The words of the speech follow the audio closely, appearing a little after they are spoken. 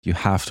You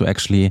have to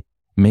actually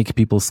make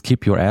people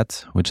skip your ad,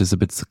 which is a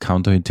bit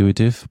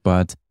counterintuitive,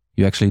 but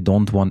you actually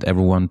don't want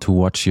everyone to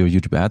watch your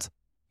YouTube ad.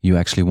 You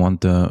actually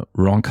want the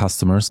wrong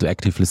customers to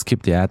actively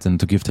skip the ad and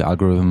to give the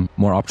algorithm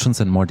more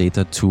options and more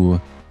data to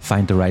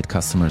find the right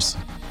customers.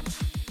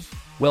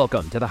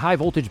 Welcome to the High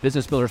Voltage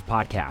Business Builders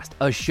Podcast,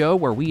 a show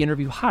where we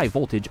interview high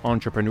voltage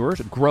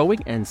entrepreneurs growing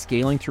and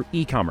scaling through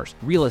e-commerce,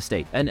 real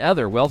estate, and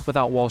other wealth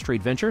without Wall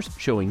Street ventures,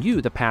 showing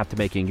you the path to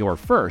making your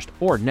first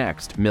or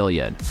next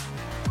million.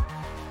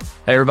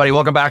 Hey everybody,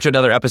 welcome back to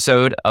another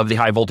episode of the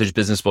High Voltage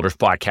Business Builders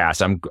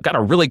Podcast. I've got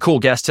a really cool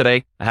guest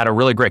today. I had a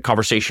really great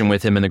conversation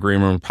with him in the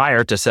green room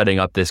prior to setting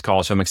up this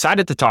call. So I'm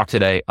excited to talk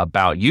today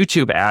about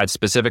YouTube ads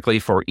specifically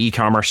for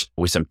e-commerce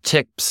with some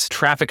tips,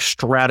 traffic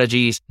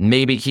strategies,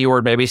 maybe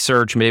keyword, maybe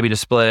search, maybe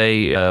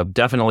display,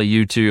 definitely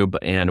YouTube,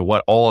 and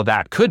what all of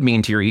that could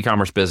mean to your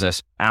e-commerce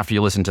business after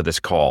you listen to this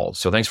call.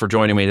 So thanks for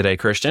joining me today,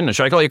 Christian. And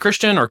should I call you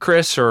Christian or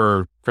Chris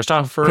or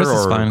Christopher? Chris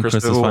is fine. Chris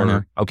is fine.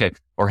 Yeah. Okay.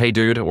 Or hey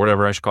dude, or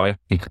whatever I should call you.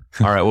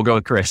 All right, we'll go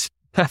with Chris.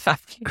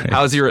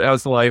 How's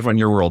the life in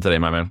your world today,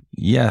 my man?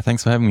 Yeah,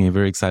 thanks for having me.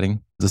 Very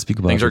exciting to speak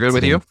about. Things are good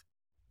with you?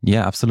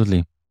 Yeah,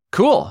 absolutely.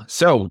 Cool.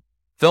 So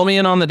fill me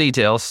in on the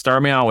details.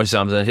 Start me out with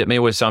something. Hit me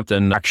with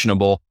something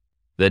actionable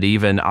that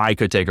even I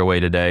could take away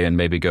today and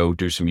maybe go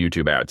do some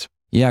YouTube ads.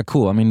 Yeah,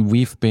 cool. I mean,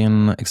 we've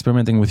been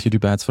experimenting with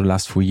YouTube ads for the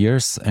last 4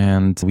 years,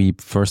 and we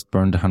first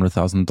burned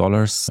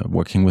 $100,000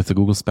 working with the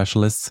Google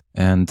specialists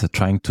and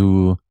trying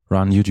to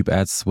run YouTube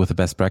ads with the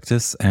best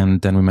practice. And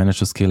then we managed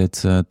to scale it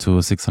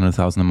to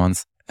 600,000 a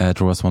month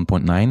at ROAS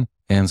 1.9.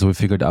 And so we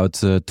figured out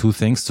two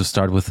things. To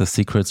start with, the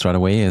secrets right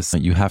away is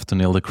you have to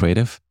nail the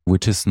creative,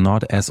 which is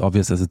not as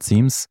obvious as it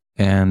seems.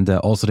 And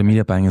also the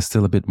media buying is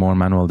still a bit more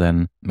manual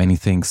than many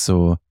things.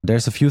 So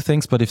there's a few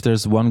things, but if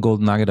there's one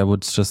gold nugget I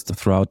would just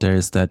throw out there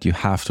is that you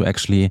have to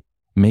actually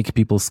make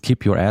people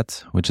skip your ad,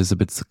 which is a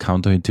bit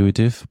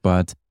counterintuitive,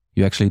 but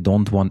you actually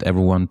don't want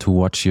everyone to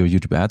watch your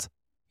YouTube ad.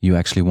 You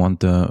actually want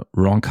the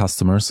wrong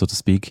customers, so to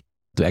speak,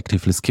 to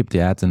actively skip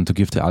the ad and to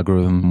give the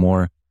algorithm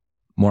more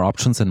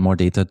options and more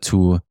data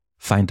to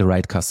find the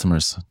right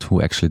customers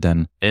to actually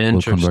then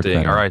will convert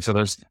better. All right.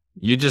 So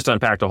you just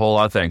unpacked a whole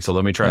lot of things. So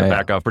let me try to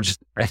back up for just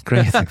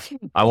great.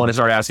 I want to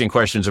start asking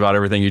questions about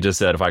everything you just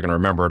said if I can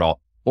remember it all.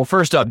 Well,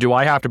 first up, do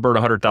I have to burn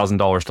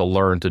 $100,000 to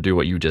learn to do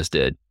what you just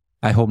did?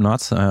 I hope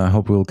not. I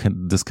hope we'll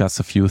discuss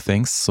a few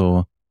things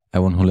so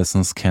everyone who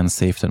listens can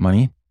save that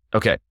money.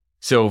 Okay.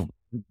 So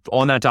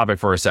on that topic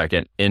for a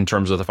second, in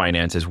terms of the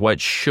finances, what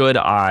should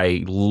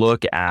I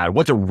look at?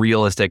 What's a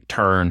realistic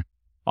turn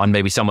on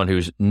maybe someone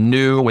who's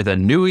new with a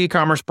new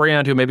e-commerce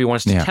brand who maybe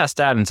wants to test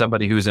that, and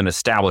somebody who's an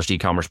established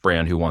e-commerce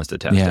brand who wants to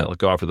test it? Let's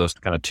go after those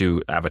kind of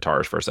two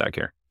avatars for a sec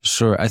here.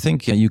 Sure. I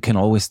think you can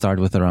always start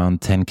with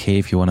around 10K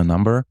if you want a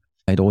number.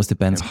 It always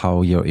depends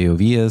how your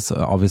AOV is.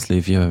 Obviously,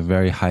 if you have a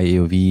very high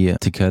AOV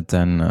ticket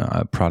and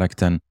a product,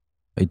 then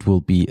it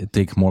will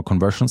take more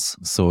conversions.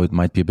 So it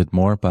might be a bit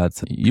more,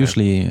 but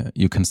usually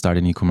you can start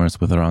in e-commerce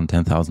with around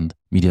 10,000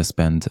 media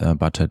spend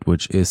budget,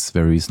 which is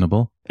very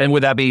reasonable. And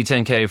would that be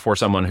 10K for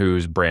someone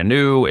who's brand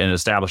new and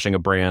establishing a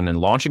brand and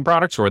launching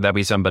products? Or would that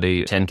be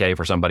 10K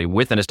for somebody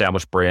with an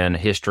established brand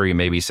history,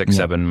 maybe 6,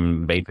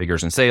 7, 8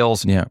 figures in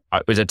sales? Yeah.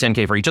 Is it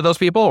 10K for each of those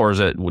people, or is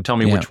it, tell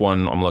me which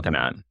one I'm looking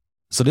at?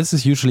 So this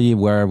is usually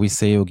where we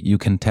say you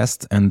can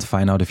test and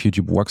find out if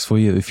YouTube works for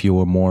you if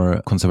you're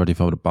more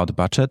conservative about the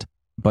budget.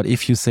 But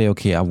if you say,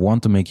 okay, I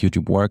want to make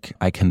YouTube work,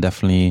 I can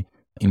definitely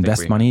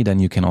invest money, then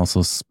you can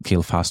also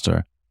scale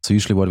faster. So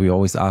usually what we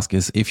always ask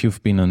is if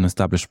you've been an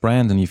established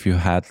brand and if you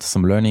had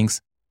some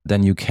learnings,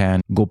 then you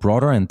can go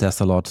broader and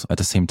test a lot at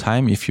the same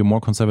time. If you're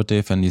more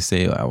conservative and you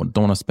say, I don't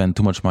want to spend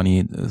too much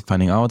money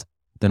finding out,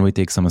 then we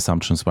take some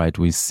assumptions, right?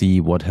 We see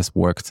what has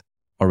worked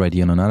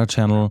already on another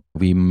channel.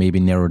 We maybe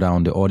narrow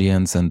down the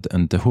audience and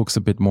the hooks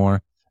a bit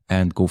more,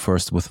 and go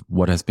first with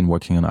what has been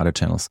working on other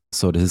channels.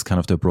 So this is kind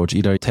of the approach.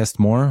 Either test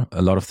more,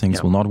 a lot of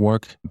things will not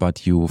work,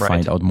 but you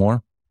find out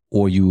more,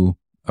 or you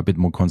a bit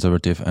more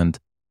conservative and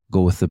go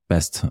with the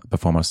best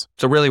performers.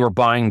 So really we're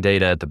buying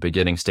data at the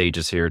beginning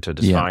stages here to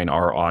define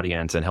our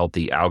audience and help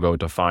the algo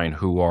define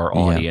who our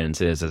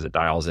audience is as it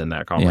dials in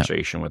that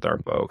conversation with our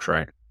folks,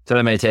 right? So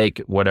that may take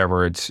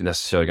whatever it's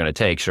necessarily going to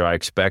take. Should I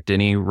expect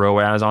any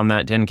ROAS on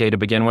that 10K to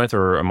begin with,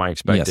 or am I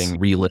expecting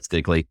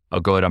realistically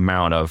a good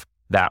amount of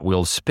that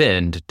will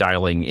spend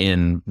dialing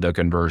in the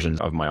conversions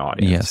of my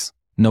audience? Yes.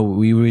 No,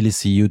 we really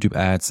see YouTube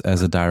ads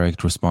as a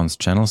direct response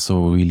channel. So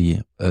we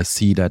really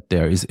see that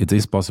it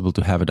is possible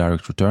to have a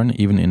direct return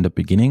even in the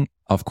beginning.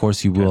 Of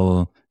course, you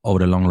will, over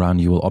the long run,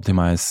 you will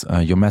optimize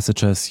your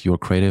messages, your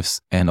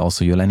creatives, and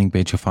also your landing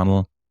page, your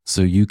funnel.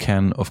 So you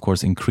can, of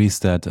course, increase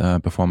that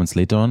performance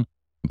later on.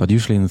 But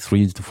usually in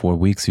 3 to 4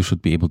 weeks, you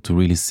should be able to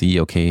really see,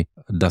 okay,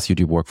 does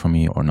YouTube work for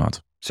me or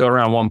not? So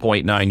around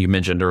 1.9, you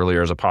mentioned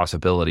earlier as a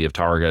possibility of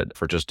target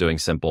for just doing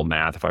simple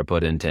math. If I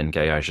put in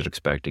 10K, I should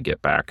expect to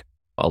get back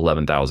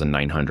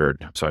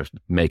 11,900. So I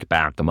make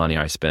back the money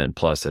I spent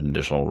plus an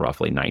additional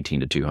roughly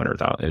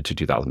 $1,900 to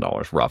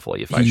 $2,000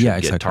 roughly if I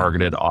should get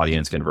targeted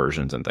audience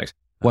conversions and things.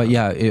 Well,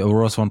 yeah,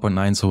 ROAS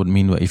 1.9. So it would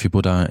mean if you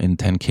put in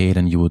 10K,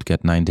 then you would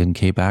get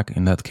 19K back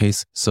in that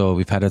case. So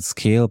we've had it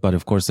scale, but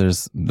of course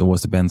it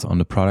always depends on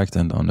the product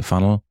and on the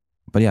funnel.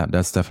 But yeah,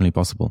 that's definitely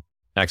possible.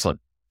 Excellent.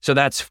 So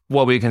that's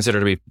what we consider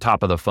to be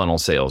top of the funnel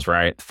sales,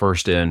 right?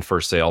 First in,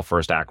 first sale,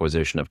 first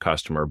acquisition of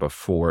customer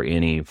before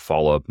any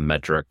follow-up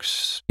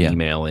metrics,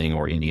 emailing,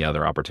 or any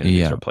other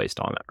opportunities are placed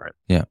on that, right?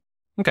 Yeah.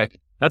 Okay.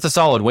 That's a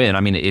solid win.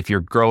 I mean, if you're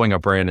growing a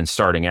brand and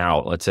starting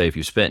out, let's say if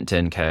you spent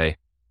 10K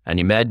and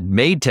you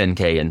made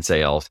 10K in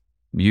sales,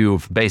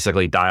 you've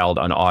basically dialed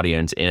an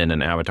audience in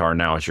an avatar.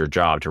 Now it's your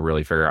job to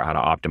really figure out how to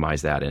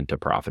optimize that into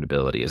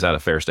profitability. Is that a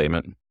fair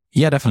statement?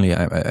 Yeah, definitely.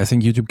 I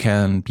think YouTube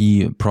can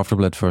be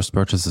profitable at first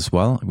purchase as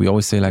well. We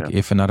always say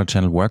if another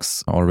channel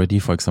works already,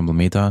 for example,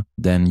 Meta,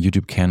 then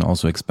YouTube can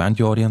also expand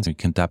your audience. You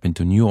can tap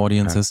into new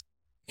audiences.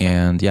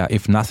 And yeah,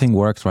 if nothing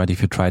worked, right?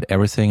 If you tried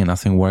everything and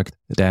nothing worked,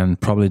 then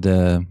probably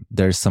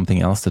there's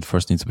something else that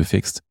first needs to be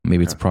fixed.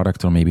 Maybe it's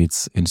product, or maybe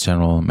it's in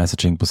general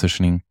messaging,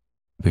 positioning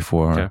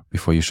before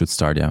you should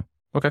start. Yeah.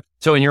 Okay.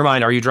 So in your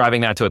mind, are you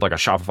driving that to like a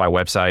Shopify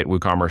website,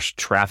 WooCommerce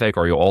traffic?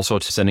 Or are you also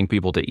sending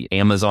people to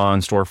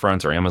Amazon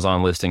storefronts or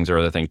Amazon listings or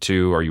other thing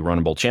too? Are you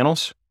running both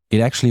channels?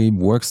 It actually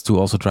works to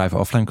also drive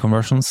offline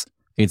conversions.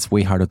 It's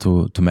way harder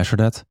to measure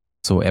that.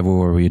 So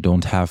everywhere you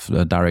don't have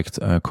direct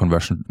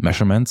conversion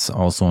measurements,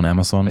 also on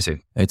Amazon,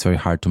 it's very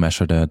hard to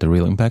measure the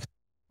real impact.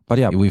 But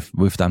yeah,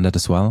 we've done that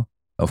as well.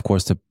 Of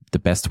course, the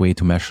best way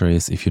to measure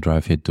is if you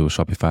drive it to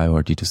Shopify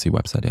or D2C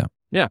website. Yeah.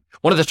 Yeah.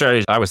 One of the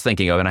strategies I was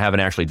thinking of, and I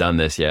haven't actually done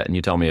this yet, and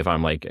you tell me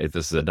if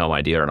this is a dumb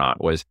idea or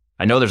not, was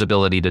I know there's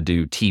ability to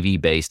do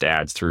TV-based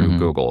ads through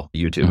Google,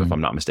 YouTube, if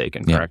I'm not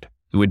mistaken, correct?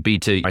 It would be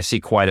I see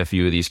quite a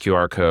few of these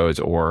QR codes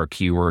or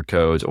keyword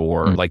codes,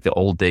 or like the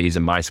old days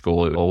in my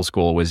school, old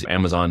school was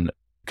Amazon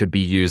could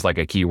be used like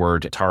a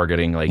keyword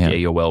targeting, like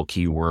AOL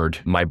keyword,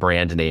 my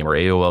brand name, or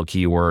AOL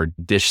keyword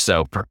dish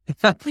soap.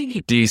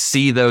 Do you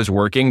see those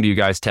working? Do you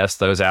guys test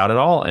those out at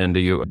all? And do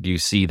you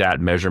see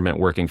that measurement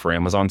working for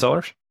Amazon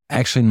sellers?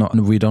 Actually, no,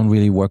 we don't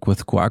really work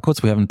with QR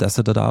codes. We haven't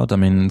tested it out. I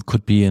mean, it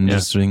could be an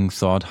interesting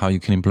thought how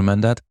you can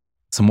implement that.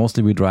 So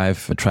mostly we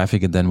drive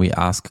traffic, and then we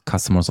ask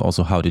customers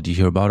also, how did you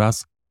hear about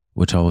us?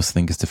 Which I always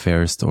think is the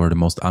fairest or the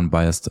most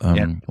unbiased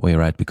way,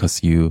 right?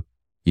 Because you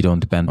don't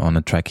depend on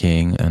the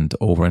tracking and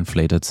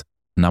overinflated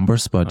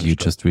numbers, but you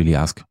just really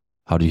ask,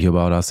 how do you hear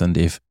about us? And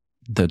if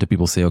the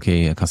people say,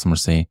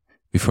 customers say,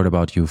 we've heard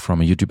about you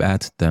from a YouTube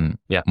ad, then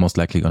most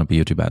likely going to be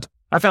a YouTube ad.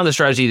 I found the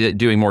strategy that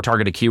doing more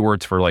targeted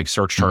keywords for like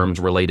search terms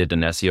related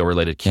and SEO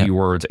related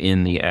keywords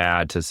in the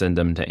ad to send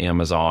them to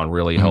Amazon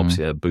really helps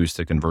boost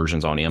the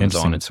conversions on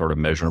Amazon. It's sort of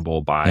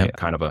measurable by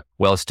kind of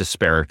it's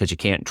disparate because you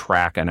can't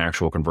track an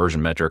actual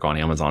conversion metric on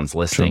Amazon's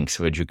listings.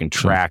 So what you can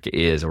track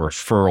is a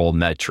referral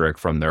metric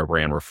from their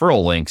brand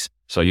referral links.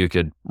 So you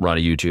could run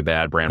a YouTube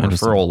ad, brand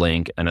referral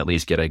link, and at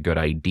least get a good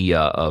idea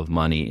of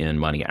money in,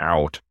 money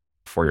out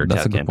for your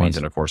test campaigns.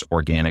 And of course,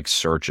 organic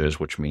searches,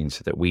 which means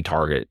that we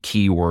target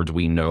keywords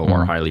we know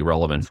are highly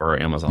relevant for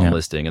our Amazon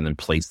listing, and then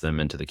place them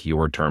into the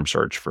keyword term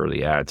search for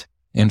the ads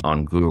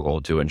on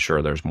Google to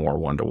ensure there's more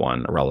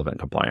one-to-one relevant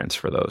compliance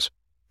for those,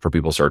 for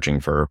people searching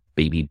for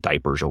baby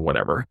diapers or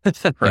whatever.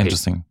 Right?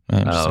 Interesting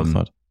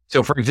thought.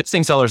 So for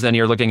existing sellers, then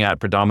you're looking at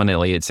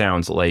predominantly, it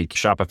sounds like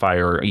Shopify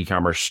or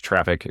e-commerce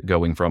traffic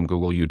going from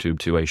Google, YouTube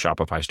to a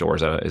Shopify store.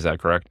 Is that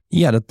correct?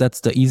 Yeah,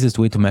 that's the easiest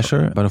way to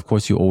measure. But of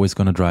course, you're always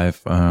going to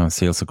drive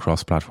sales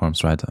across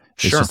platforms, right?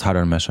 It's just harder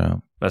to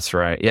measure. That's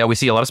right. Yeah, we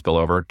see a lot of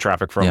spillover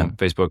traffic from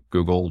Facebook,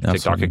 Google,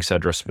 TikTok, et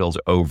cetera, spills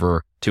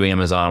over to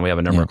Amazon. We have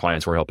a number of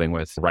clients we're helping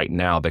with right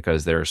now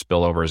because their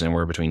spillovers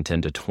anywhere between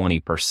 10 to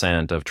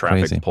 20% of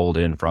traffic pulled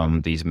in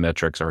from these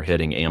metrics are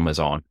hitting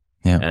Amazon.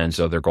 Yeah. And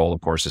so their goal,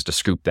 of course, is to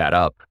scoop that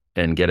up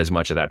and get as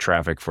much of that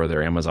traffic for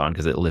their Amazon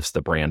because it lifts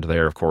the brand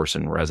there, of course,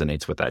 and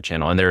resonates with that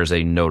channel. And there is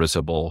a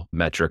noticeable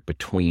metric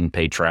between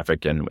paid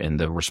traffic and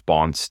the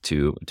response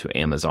to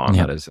Amazon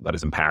that is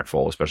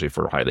impactful, especially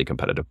for highly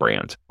competitive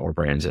brands or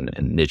brands in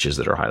niches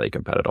that are highly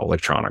competitive,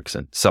 electronics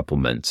and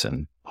supplements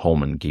and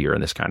home and gear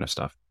and this kind of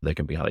stuff. They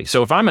can be highly.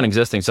 So if I'm an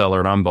existing seller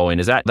and I'm Boeing,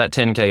 is that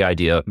 10K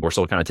idea, we're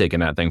still kind of taking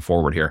that thing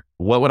forward here.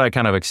 What would I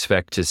kind of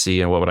expect to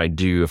see and what would I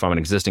do if I'm an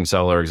existing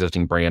seller,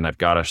 existing brand, I've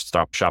got a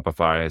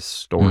Shopify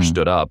store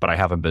stood up, but I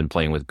haven't been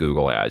playing with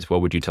Google ads?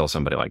 What would you tell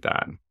somebody like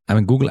that? I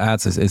mean, Google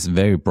ads is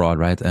very broad,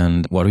 right?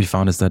 And what we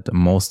found is that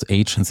most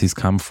agencies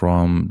come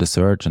from the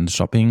search and the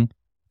shopping,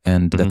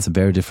 and that's a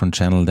very different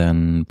channel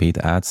than paid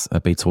ads,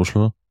 paid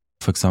social,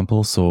 for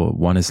example. So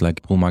one is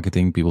like pull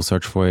marketing, people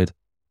search for it,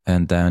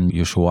 and then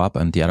you show up.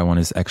 And the other one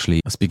is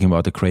actually speaking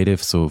about the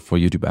creative. So for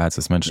YouTube ads,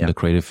 as mentioned, the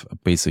creative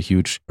plays a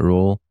huge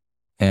role.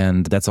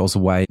 And that's also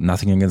why,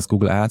 nothing against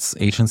Google ads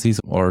agencies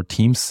or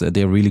teams,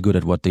 they're really good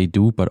at what they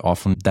do, but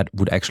often that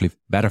would actually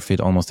better fit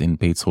almost in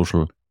paid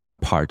social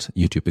part,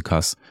 YouTube,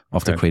 because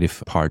of the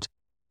creative part.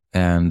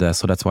 And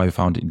so that's why we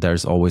found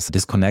there's always a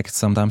disconnect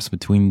sometimes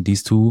between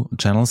these two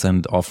channels,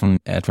 and often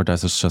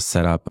advertisers just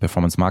set up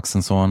performance max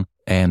and so on.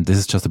 And this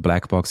is just a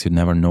black box. You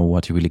never know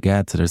what you really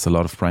get. There's a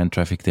lot of brand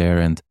traffic there,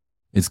 and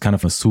It's kind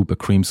of a soup, a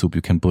cream soup.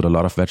 You can put a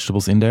lot of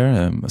vegetables in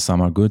there.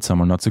 Some are good,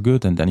 some are not so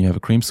good. And then you have a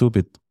cream soup.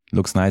 It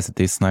looks nice, it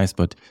tastes nice,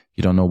 but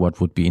you don't know what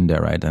would be in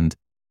there, right? And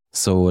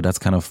so that's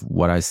kind of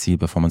what I see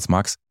Performance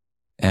Max.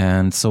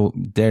 And so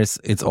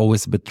it's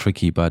always a bit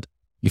tricky, but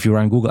if you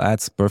run Google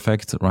ads,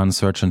 perfect. Run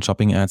search and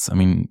shopping ads. I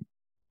mean,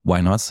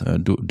 why not?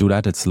 Do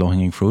that. It's low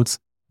hanging fruits.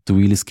 To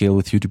really scale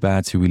with YouTube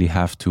ads, you really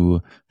have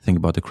to think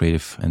about the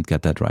creative and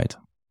get that right.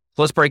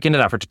 So let's break into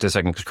that for just a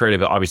second, because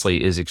creative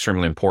obviously is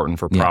extremely important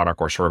for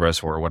product or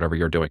service or whatever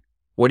you're doing.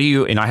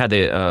 And I had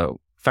the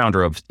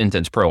founder of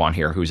Incense Pro on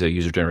here, who's a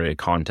user-generated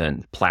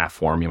content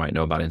platform. You might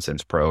know about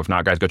Incense Pro. If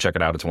not, guys, go check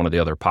it out. It's one of the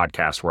other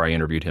podcasts where I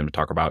interviewed him to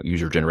talk about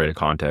user-generated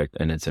content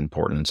and its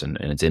importance and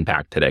its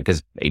impact today,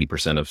 because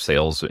 80% of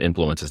sales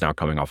influence is now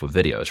coming off of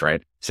videos,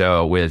 right?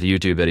 So with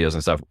YouTube videos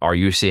and stuff, are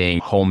you seeing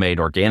homemade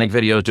organic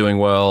videos doing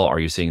well? Are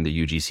you seeing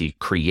the UGC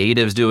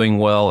creatives doing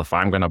well? If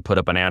I'm going to put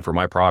up an ad for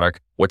my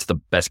product, what's the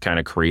best kind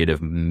of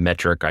creative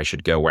metric I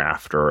should go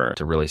after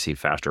to really see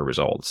faster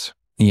results?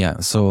 Yeah.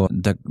 So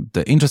the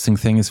interesting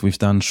thing is we've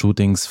done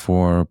shootings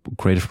for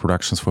creative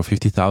productions for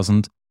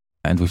 50,000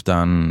 and we've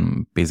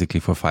done basically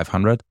for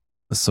 500.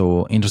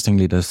 So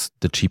interestingly,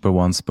 the cheaper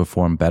ones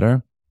perform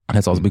better. And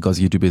that's also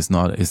because YouTube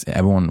is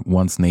everyone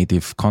wants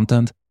native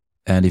content.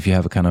 And if you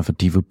have a kind of a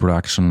TV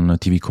production, a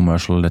TV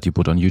commercial that you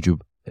put on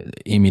YouTube,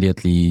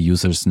 immediately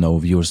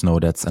viewers know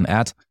that's an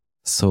ad.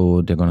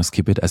 So they're going to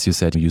skip it. As you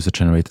said, user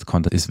generated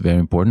content is very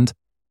important.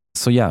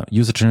 So yeah,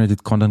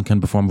 user-generated content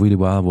can perform really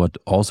well. What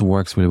also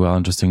works really well,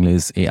 interestingly,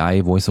 is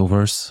AI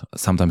voiceovers.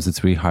 Sometimes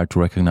it's really hard to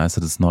recognize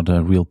that it's not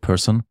a real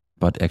person,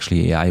 but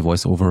actually AI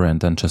voiceover, and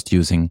then just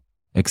using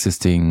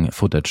existing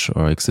footage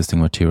or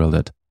existing material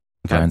that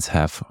brands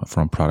have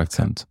from products.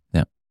 And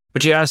yeah.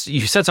 But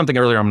you said something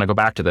earlier. I'm going to go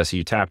back to this.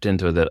 You tapped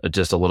into that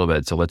just a little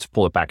bit. So let's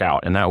pull it back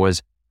out. And that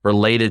was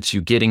related to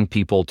getting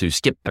people to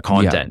skip the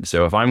content. Yeah.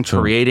 So if I'm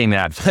creating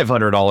that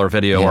 $500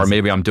 video, or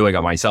maybe I'm doing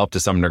it myself to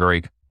some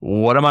degree,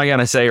 what am I going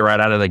to say right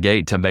out of the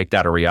gate to make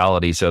that a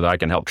reality so that I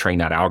can help train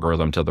that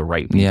algorithm to the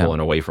right people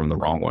and away from the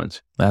wrong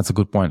ones? That's a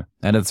good point.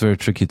 And it's very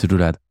tricky to do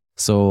that.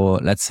 So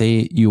let's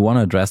say you want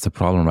to address the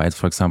problem, right?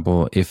 For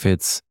example, if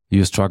it's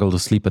you struggle to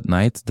sleep at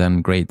night,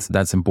 then great.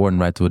 That's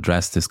important, right? To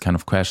address this kind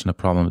of question, a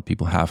problem that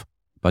people have.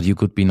 But you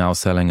could be now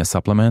selling a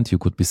supplement. You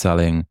could be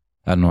selling,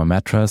 I don't know, a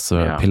mattress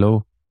or a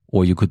pillow,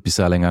 or you could be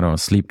selling, I don't know, a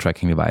sleep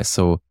tracking device.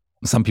 So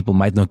some people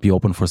might not be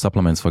open for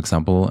supplements, for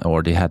example,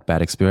 or they had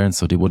bad experience,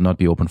 so they would not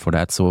be open for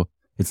that. So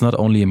it's not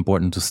only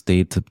important to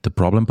state the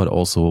problem, but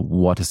also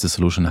what is the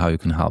solution, how you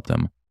can help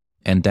them.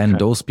 And then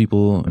those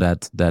people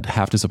that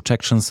have these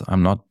objections,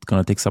 I'm not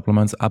going to take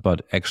supplements,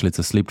 but actually it's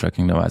a sleep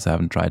tracking device. I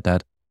haven't tried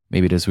that.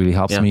 Maybe this really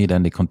helps me.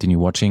 Then they continue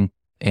watching.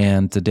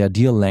 And the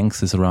ideal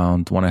length is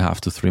around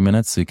 1.5 to 3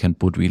 minutes. So you can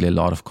put really a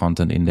lot of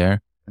content in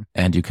there.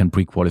 And you can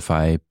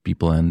pre-qualify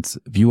people, and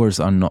viewers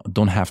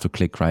don't have to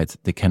click, right?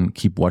 They can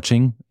keep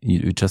watching.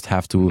 You just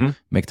have to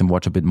make them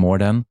watch a bit more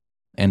then,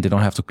 and they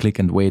don't have to click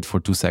and wait for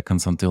 2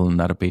 seconds until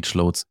another page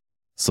loads.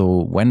 So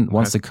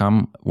once they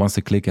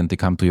click and they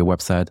come to your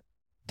website,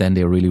 then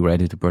they're really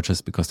ready to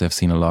purchase because they've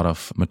seen a lot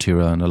of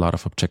material and a lot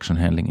of objection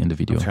handling in the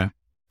video. Okay.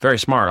 Very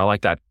smart. I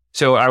like that.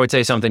 So I would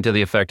say something to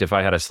the effect, if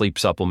I had a sleep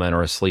supplement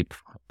or a sleep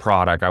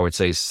product, I would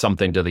say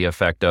something to the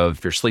effect of,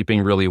 if you're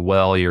sleeping really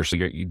well, you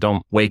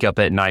don't wake up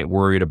at night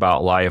worried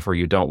about life, or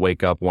you don't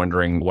wake up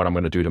wondering what I'm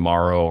going to do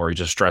tomorrow, or you're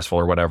just stressful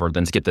or whatever,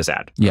 then skip this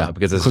ad. Yeah,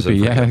 because this is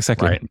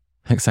exactly. Right?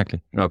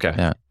 Exactly. Okay.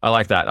 Yeah. I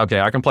like that.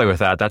 Okay. I can play with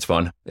that. That's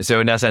fun.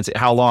 So in that sense,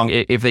 how long,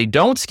 if they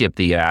don't skip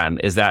the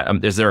ad, is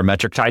there a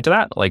metric tied to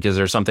that? Like, is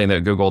there something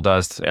that Google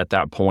does at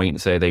that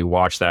point? Say they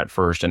watch that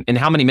first, and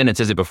how many minutes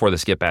is it before the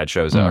skip ad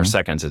shows up, or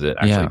seconds is it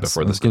actually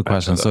before the skip ad? Good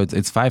question. So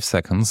it's 5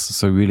 seconds.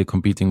 So really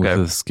competing with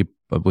the skip,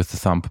 with the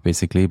thumb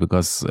basically,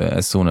 because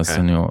as soon as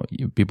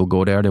people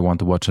go there, they want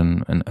to watch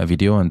a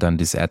video, and then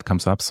this ad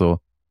comes up. So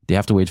they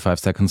have to wait 5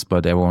 seconds,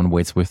 but everyone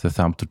waits with the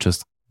thumb to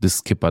just this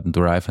skip button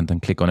to arrive and then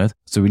click on it.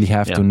 So you really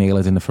have to nail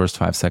it in the first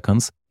 5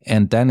 seconds.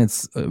 And then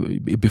it's,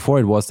 before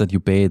it was that you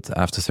paid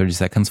after 30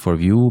 seconds for a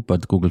view,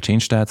 but Google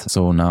changed that.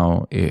 So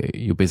now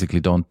you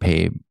basically don't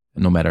pay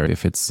no matter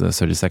if it's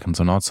 30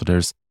 seconds or not. So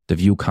the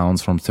view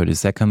counts from 30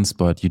 seconds,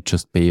 but you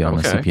just pay on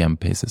a CPM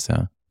basis.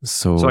 Yeah.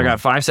 So I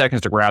got 5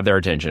 seconds to grab their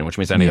attention, which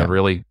means I need a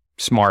really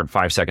smart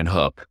 5-second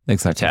hook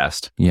to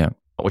test. Yeah.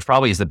 Which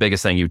probably is the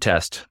biggest thing you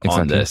test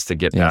on this to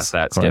get past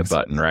that skip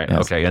button, right?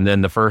 Yes. Okay. And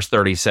then the first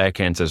 30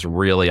 seconds is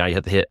really,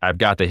 I've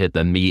got to hit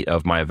the meat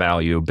of my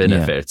value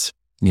benefits.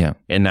 Yeah.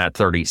 In that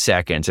 30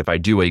 seconds, if I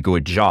do a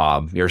good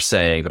job, you're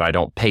saying that I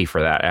don't pay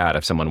for that ad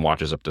if someone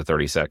watches up to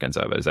 30 seconds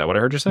of it. Is that what I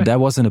heard you say? That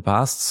was in the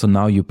past. So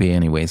now you pay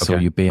anyway. So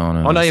you pay on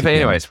now you pay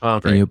anyways. Oh,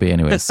 great. You pay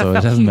anyways. So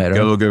it doesn't matter.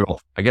 Go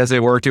Google. I guess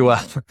it worked too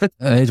well.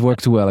 It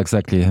worked too well,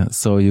 exactly.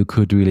 So you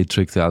could really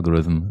trick the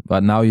algorithm.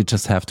 But now you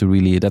just have to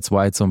really, that's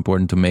why it's so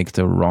important to make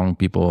the wrong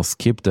people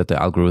skip, that the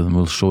algorithm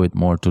will show it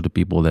more to the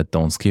people that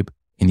don't skip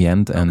in the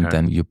end. And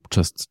then you're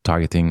just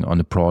targeting on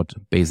a broad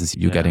basis.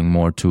 You're getting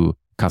more to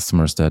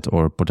customers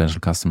or potential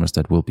customers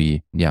that will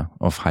be,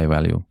 of high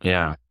value.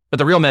 Yeah. But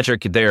the real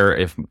metric there,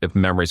 if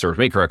memory serves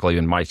me correctly,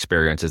 in my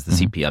experience, is the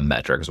CPM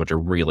metric, is what you're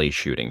really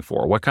shooting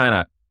for.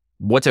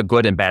 What's a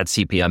good and bad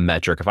CPM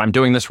metric? If I'm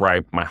doing this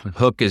right, my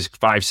hook is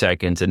 5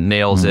 seconds, it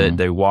nails it.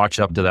 They watch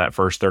up to that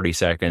first 30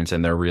 seconds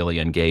and they're really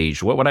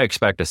engaged. What would I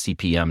expect a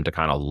CPM to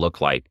kind of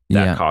look like,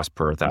 that cost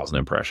per 1,000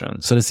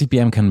 impressions? So the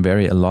CPM can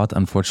vary a lot,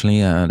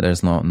 unfortunately.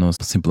 There's no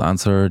simple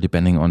answer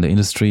depending on the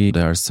industry.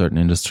 There are certain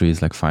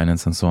industries like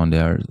finance and so on,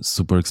 they are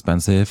super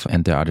expensive,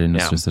 and there are other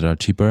industries that are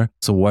cheaper.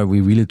 So what we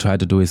really try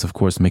to do is, of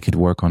course, make it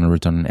work on a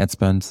return on ad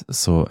spend.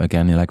 So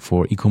again, like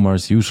for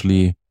e-commerce,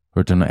 usually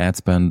return on ad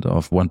spend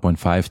of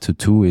 1.5 to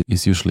 2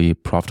 is usually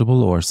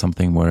profitable, or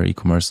something where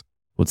e-commerce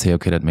would say,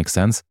 okay, that makes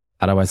sense.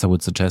 Otherwise, I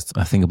would suggest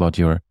think about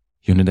your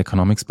unit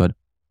economics, but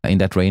in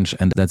that range,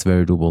 and that's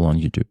very doable on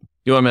YouTube.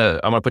 I'm going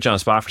to put you on the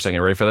spot for a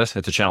second. Ready for this?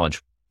 It's a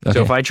challenge. Okay.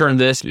 So if I turn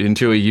this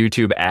into a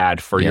YouTube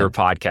ad for your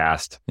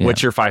podcast,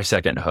 what's your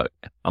 5-second hook?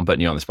 I'm putting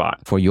you on the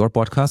spot. For your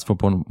podcast, for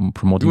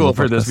promoting your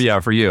for podcast?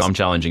 This, for you. I'm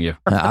challenging you.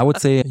 I would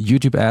say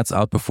YouTube ads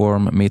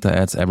outperform Meta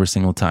ads every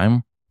single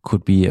time.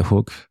 Could be a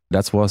hook.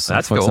 That's for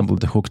cool. example,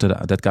 the hook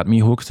that got me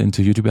hooked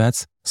into YouTube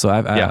ads. So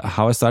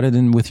how I started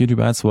with YouTube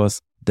ads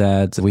was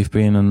that we've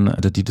been in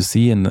the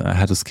D2C, and I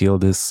had to scale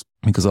this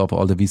because of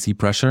all the VC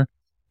pressure.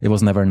 It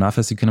was never enough,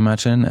 as you can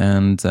imagine.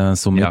 And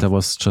so Meta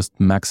was just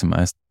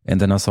maximized. And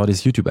then I saw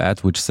this YouTube ad,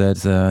 which said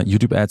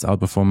YouTube ads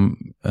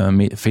outperform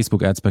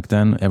Facebook ads back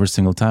then every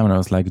single time. And I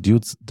was like,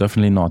 dude,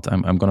 definitely not.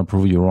 I'm going to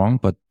prove you wrong.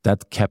 But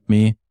that kept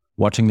me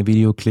watching the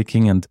video,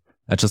 clicking, and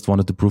I just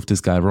wanted to prove this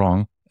guy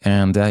wrong.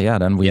 And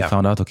then we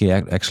found out, okay,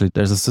 actually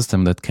there's a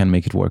system that can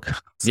make it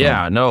work.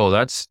 So,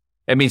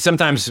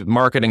 sometimes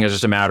marketing is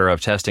just a matter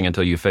of testing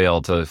until you fail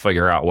to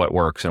figure out what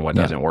works and what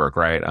doesn't work,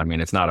 right? I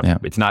mean, it's not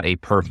a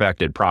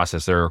perfected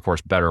process. There are, of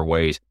course, better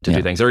ways to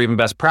do things. There are even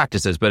best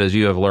practices, but as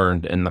you have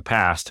learned in the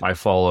past, I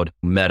followed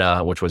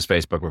Meta, which was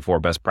Facebook before,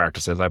 best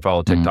practices. I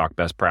followed TikTok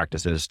best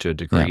practices to a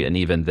degree. And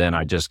even then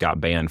I just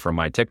got banned from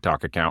my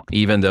TikTok account,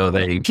 even though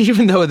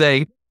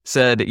they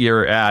said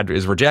your ad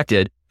is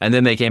rejected. And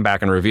then they came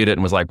back and reviewed it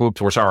and was like, whoops,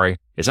 we're sorry.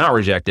 It's not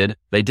rejected.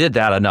 They did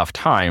that enough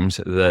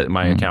times that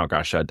my account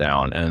got shut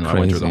down. And I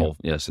went through the whole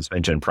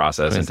suspension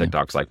process. And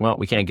TikTok's like, well,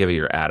 we can't give you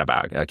your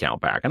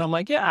account back. And I'm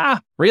like, yeah,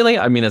 really?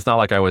 I mean, it's not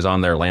like I was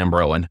on there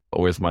Lambroing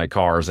with my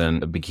cars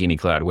and bikini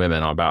clad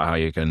women about how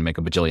you can make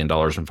 $1 billion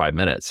in 5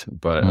 minutes.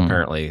 But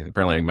apparently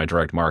my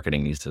direct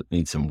marketing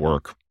needs some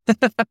work.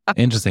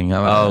 Interesting.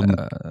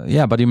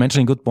 But you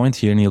mentioned a good point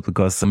here, Neil,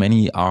 because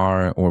many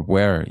are or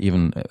were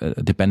even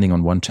depending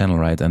on one channel,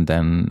 right? And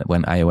then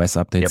when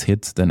iOS updates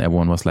hit, then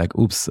everyone was like,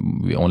 oops,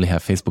 we only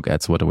have Facebook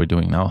ads. What are we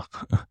doing now?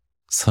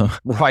 So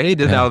right,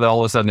 now that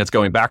all of a sudden it's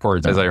going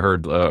backwards, as I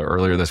heard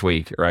earlier this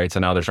week, right? So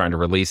now they're trying to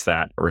release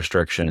that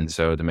restriction,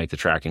 so to make the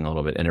tracking a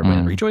little bit. And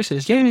everyone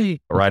rejoices, yay!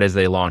 Right as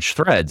they launch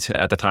Threads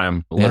at the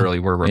time, literally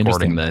we're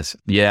recording this.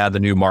 Yeah, the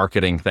new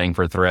marketing thing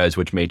for Threads,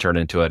 which may turn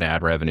into an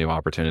ad revenue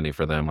opportunity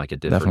for them, like it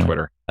did for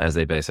Twitter, as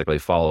they basically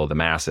follow the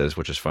masses,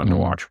 which is fun to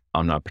watch.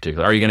 I'm not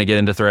particular. Are you going to get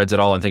into Threads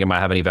at all and think it might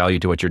have any value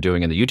to what you're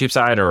doing in the YouTube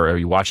side, or are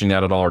you watching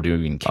that at all, or do you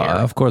even care?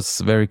 Of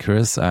course, very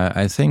curious.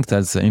 I think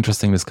that's an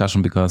interesting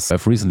discussion because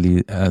I've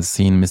recently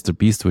seen Mr.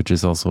 Beast, which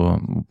is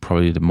also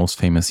probably the most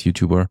famous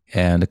YouTuber,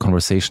 and a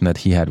conversation that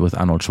he had with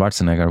Arnold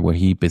Schwarzenegger, where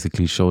he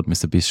basically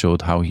Mr. Beast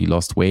showed how he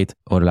lost weight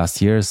over the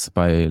last years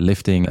by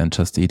lifting and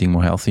just eating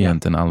more healthy.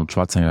 And then Arnold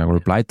Schwarzenegger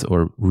replied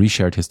or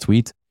reshared his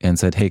tweet and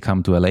said, hey,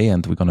 come to LA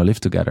and we're going to live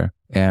together.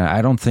 And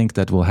I don't think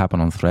that will happen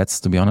on Threads,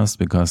 to be honest,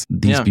 because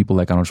these people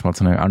like Arnold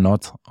Schwarzenegger are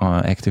not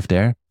active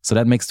there. So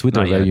that makes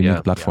Twitter a very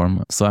unique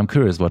platform. So I'm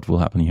curious what will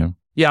happen here.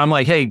 Yeah, I'm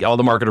like, hey, all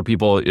the marketer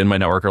people in my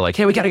network are like,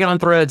 hey, we got to get on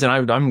Threads. And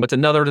it's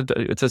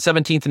a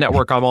 17th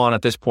network I'm on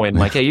at this point. I'm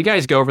like, hey, you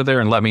guys go over there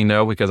and let me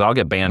know because I'll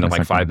get banned in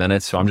like 5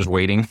 minutes. So I'm just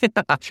waiting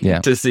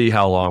to see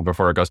how long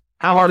before it goes.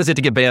 How hard is it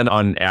to get banned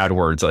on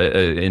AdWords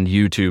in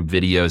YouTube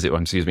videos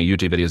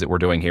that we're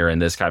doing here and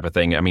this type of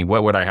thing? I mean,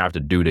 what would I have to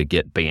do to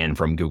get banned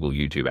from Google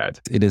YouTube ads?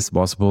 It is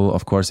possible.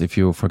 Of course, if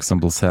you're, for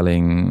example,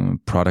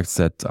 selling products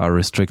that are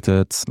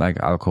restricted, like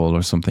alcohol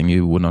or something,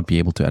 you would not be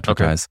able to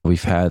advertise. Okay.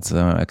 We've had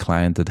a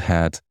client that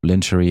had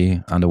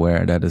lingerie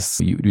underwear that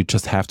is, you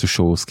just have to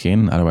show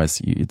skin.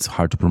 Otherwise, it's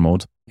hard to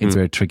promote. It's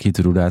very tricky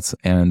to do that.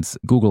 And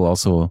Google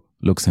also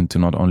looks into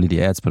not only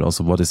the ads, but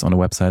also what is on the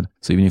website.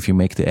 So even if you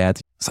make the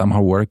ad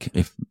somehow work,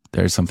 if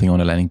there's something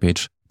on a landing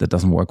page that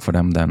doesn't work for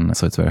them, then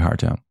so it's very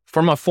hard,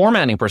 From a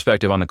formatting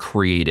perspective on the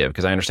creative,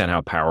 because I understand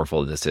how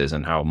powerful this is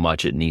and how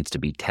much it needs to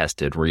be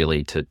tested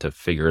really to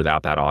figure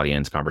out that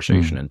audience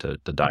conversation and to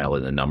dial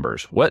in the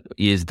numbers. What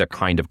is the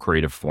kind of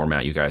creative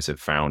format you guys have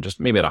found, just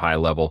maybe at a high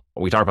level?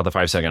 We talked about the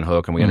 5-second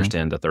hook and we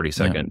understand the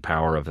 30-second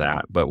power of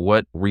that, but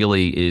what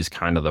really is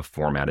kind of the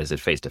format? Is it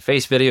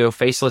face-to-face video,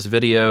 faceless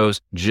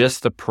videos,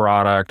 just the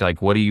product?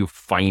 Like, what are you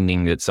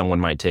finding that someone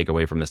might take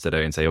away from this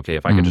today and say, okay,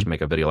 if I could just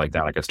make a video like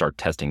that, I could start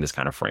testing this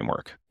kind of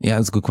framework? Yeah,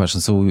 that's a good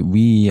question. So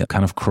we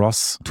kind of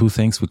cross two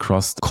things. We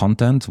crossed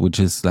content, which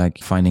is like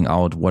finding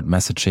out what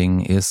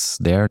messaging is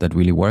there that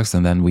really works.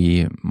 And then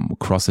we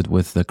cross it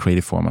with the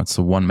creative format.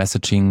 So one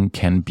messaging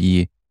can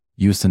be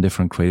used in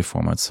different creative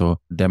formats. So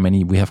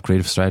we have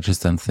creative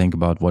strategists and think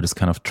about what is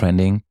kind of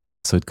trending.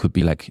 So it could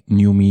be like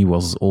new me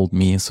versus old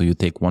me. So you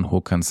take one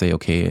hook and say,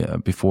 okay,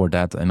 before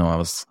that, I know I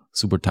was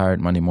super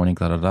tired Monday morning,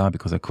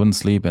 because I couldn't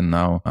sleep. And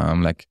now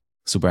I'm like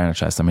super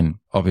energized. I mean,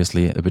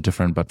 obviously a bit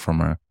different, but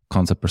from a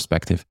concept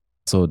perspective.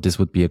 So this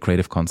would be a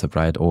creative concept,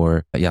 right?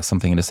 Or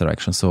something in this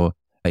direction. So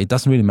it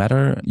doesn't really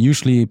matter.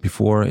 Usually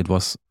before it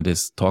was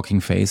this talking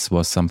phase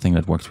was something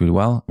that worked really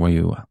well, where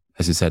you,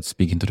 as you said,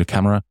 speak into the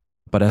camera,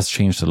 but it has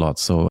changed a lot.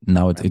 So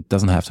now it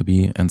doesn't have to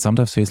be, and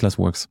sometimes faceless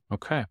works.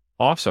 Okay,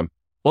 awesome.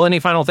 Well,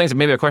 any final things,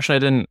 maybe a question I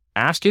didn't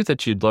ask you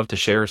that you'd love to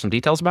share some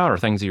details about, or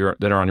things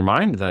that are on your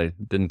mind that I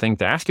didn't think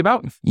to ask you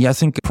about? Yeah, I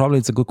think probably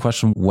it's a good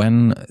question.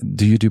 When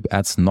do YouTube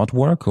ads not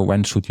work, or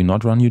when should you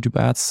not run YouTube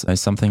ads?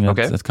 Is something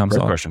that comes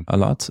up a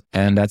lot.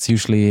 And that's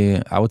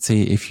usually, I would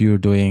say, if you're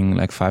doing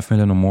like 5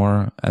 million or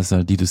more as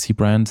a D2C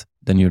brand,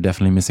 then you're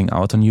definitely missing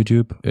out on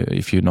YouTube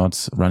if you're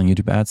not running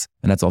YouTube ads.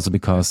 And that's also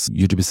because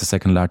YouTube is the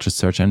second largest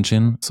search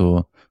engine.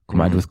 So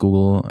combined with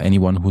Google,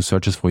 anyone who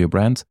searches for your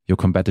brand, your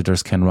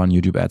competitors can run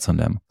YouTube ads on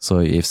them. So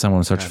if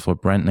someone searches for a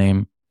brand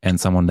name and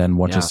someone then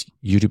watches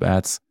YouTube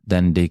ads,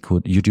 then they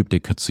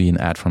could see an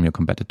ad from your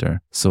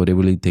competitor. So they're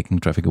really taking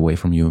traffic away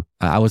from you.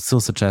 I would still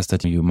suggest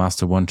that you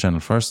master one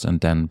channel first, and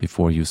then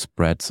before you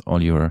spread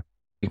all your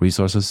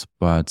resources.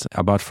 But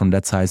apart from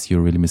that size,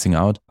 you're really missing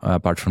out.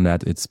 Apart from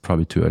that, it's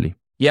probably too early.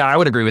 Yeah, I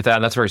would agree with that.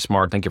 That's very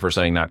smart. Thank you for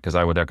saying that, because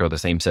I would echo the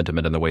same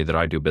sentiment in the way that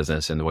I do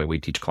business and the way we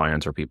teach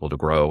clients or people to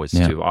grow is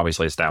to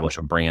obviously establish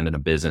a brand and a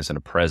business and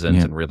a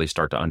presence and really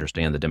start to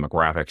understand the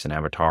demographics and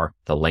avatar,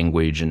 the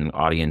language and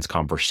audience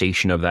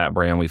conversation of that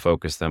brand. We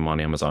focus them on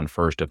Amazon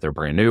first if they're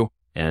brand new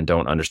and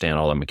don't understand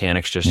all the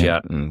mechanics just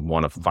yet and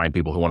want to find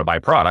people who want to buy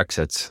products.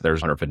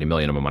 There's 150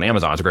 million of them on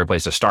Amazon. It's a great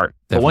place to start.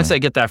 Definitely. But once they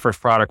get that first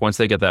product, once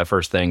they get that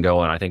first thing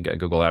going, I think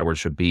Google AdWords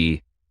should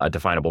be a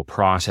definable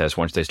process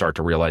once they start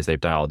to realize they've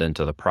dialed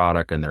into the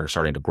product and they're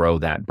starting to grow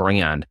that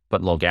brand.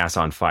 Putting a little gas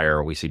on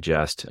fire, we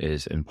suggest,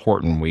 is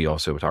important. We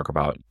also talk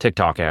about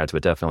TikTok ads,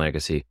 but definitely I can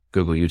see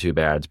Google YouTube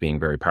ads being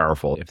very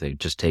powerful if they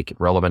just take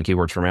relevant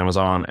keywords from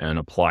Amazon and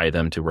apply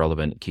them to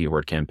relevant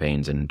keyword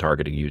campaigns, and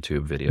targeting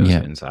YouTube videos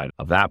inside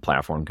of that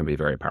platform can be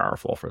very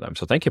powerful for them.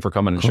 So thank you for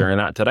coming and sharing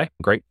that today.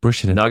 Great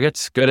Appreciate it.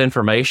 Nuggets, good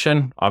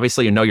information.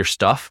 Obviously, you know your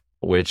stuff,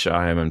 which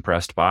I am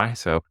impressed by.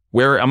 So I'm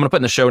going to put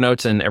in the show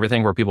notes and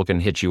everything where people can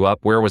hit you up.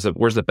 Where's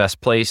the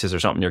best place? Is there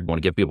something you're going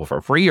to give people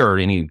for free, or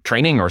any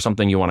training or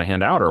something you want to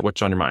hand out, or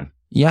what's on your mind?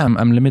 Yeah,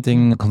 I'm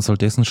limiting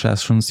consultation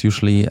sessions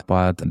usually,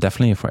 but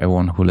definitely for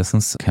everyone who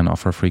listens can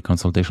offer a free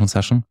consultation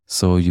session.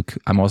 So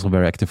I'm also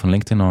very active on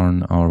LinkedIn or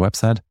on our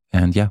website.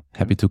 And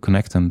happy to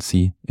connect and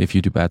see if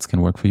YouTube ads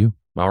can work for you.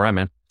 All right,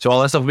 man. So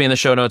all that stuff will be in the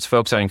show notes,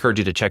 folks. I encourage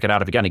you to check it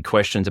out. If you got any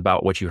questions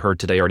about what you heard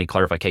today or any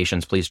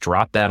clarifications, please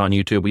drop that on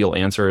YouTube. We'll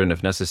answer it, and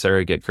if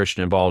necessary, get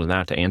Christian involved in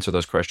that to answer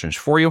those questions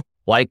for you.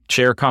 Like,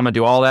 share, comment,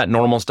 do all that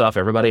normal stuff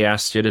everybody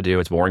asks you to do.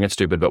 It's boring and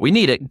stupid, but we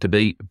need it to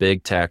be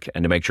big tech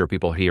and to make sure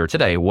people hear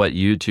today what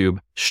YouTube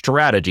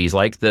strategies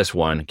like this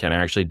one can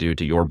actually do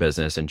to your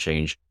business and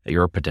change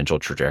your potential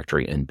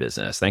trajectory in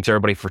business. Thanks,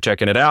 everybody, for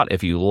checking it out.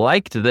 If you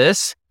liked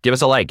this, give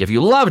us a like. If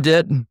you loved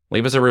it,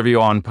 leave us a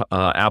review on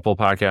Apple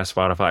Podcasts,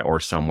 Spotify, or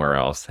somewhere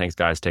else. Thanks,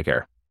 guys. Take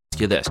care.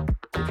 Ask you this.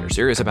 If you're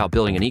serious about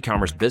building an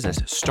e-commerce business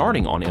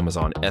starting on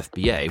Amazon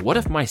FBA, what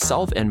if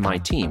myself and my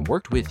team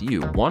worked with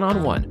you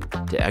one-on-one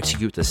to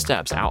execute the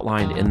steps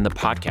outlined in the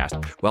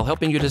podcast while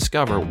helping you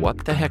discover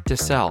what the heck to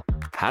sell,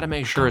 how to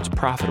make sure it's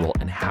profitable,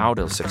 and how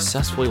to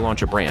successfully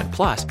launch a brand,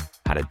 plus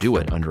how to do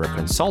it under a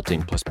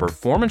consulting plus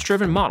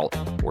performance-driven model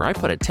where I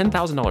put a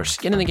 $10,000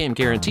 skin in the game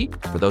guarantee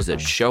for those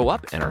that show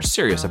up and are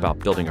serious about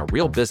building a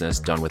real business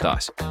done with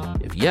us?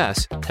 If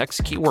yes,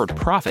 text keyword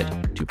profit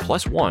to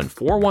 +1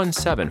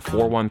 417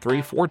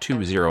 413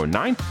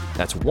 4209.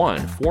 That's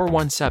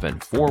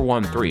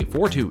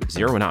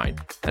 1-417-413-4209.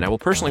 And I will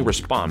personally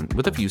respond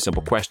with a few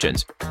simple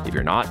questions. If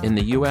you're not in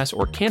the US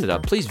or Canada,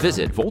 please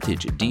visit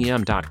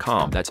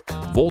voltagedm.com. That's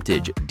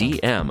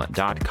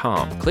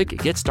voltagedm.com. Click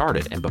Get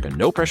Started and book a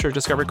no-pressure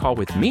discovery call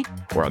with me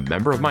or a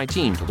member of my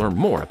team to learn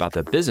more about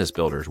the Business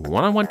Builders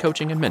one-on-one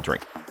coaching and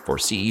mentoring for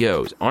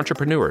CEOs,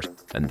 entrepreneurs,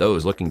 and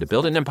those looking to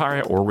build an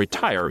empire or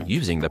retire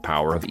using the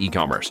power of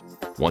e-commerce.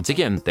 Once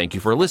again, thank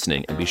you for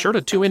listening, and be sure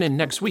to tune in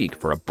next week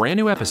for a brand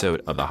new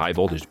episode of the High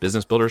Voltage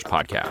Business Builders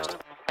podcast.